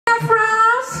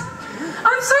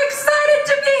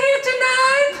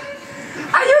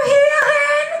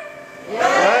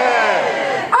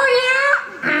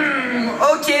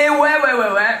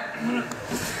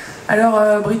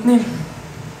Alors, Britney,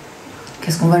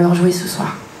 qu'est-ce qu'on va leur jouer ce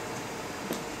soir?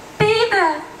 Baby,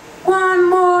 one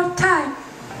more time.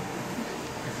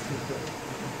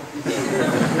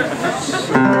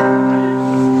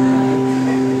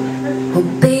 Oh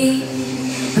baby,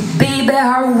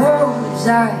 how was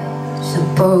I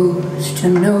supposed to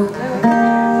know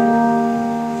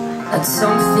that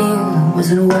something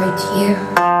wasn't right here?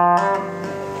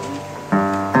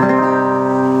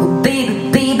 Oh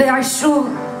baby, I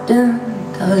shouldn't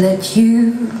have let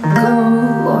you go.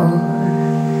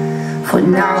 For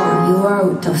now you're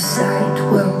out of sight.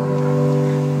 Well,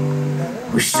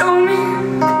 show me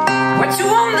what you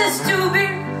want this to be.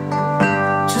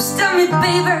 Just tell me,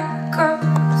 baby,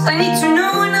 'cause I need to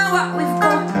know now what we've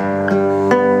got.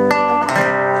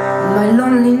 My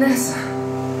loneliness,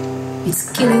 it's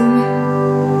killing me.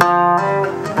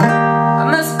 I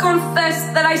must confess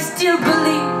that I still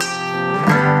believe.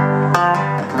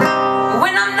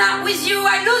 When I'm not with you,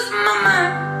 I lose my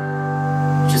mind.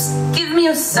 Just give me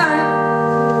a sign.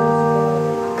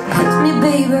 Hit me,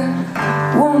 baby,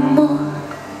 one more.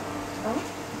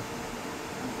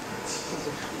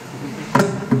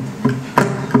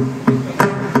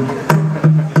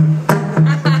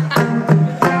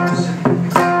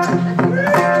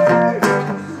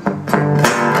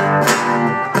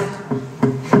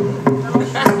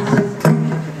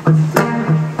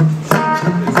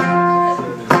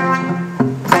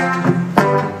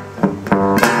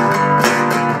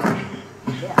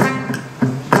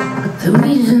 The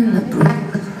reason I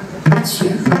breathe, it's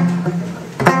you.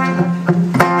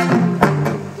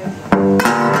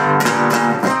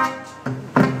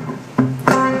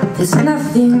 There's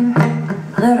nothing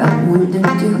that I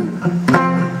wouldn't do,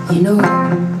 you know.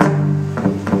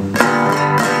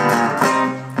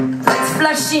 Lights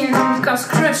flashing, cars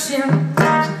crashing,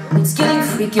 it's getting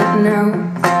freaky now.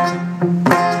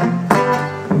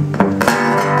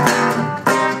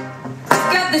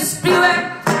 Got the spirit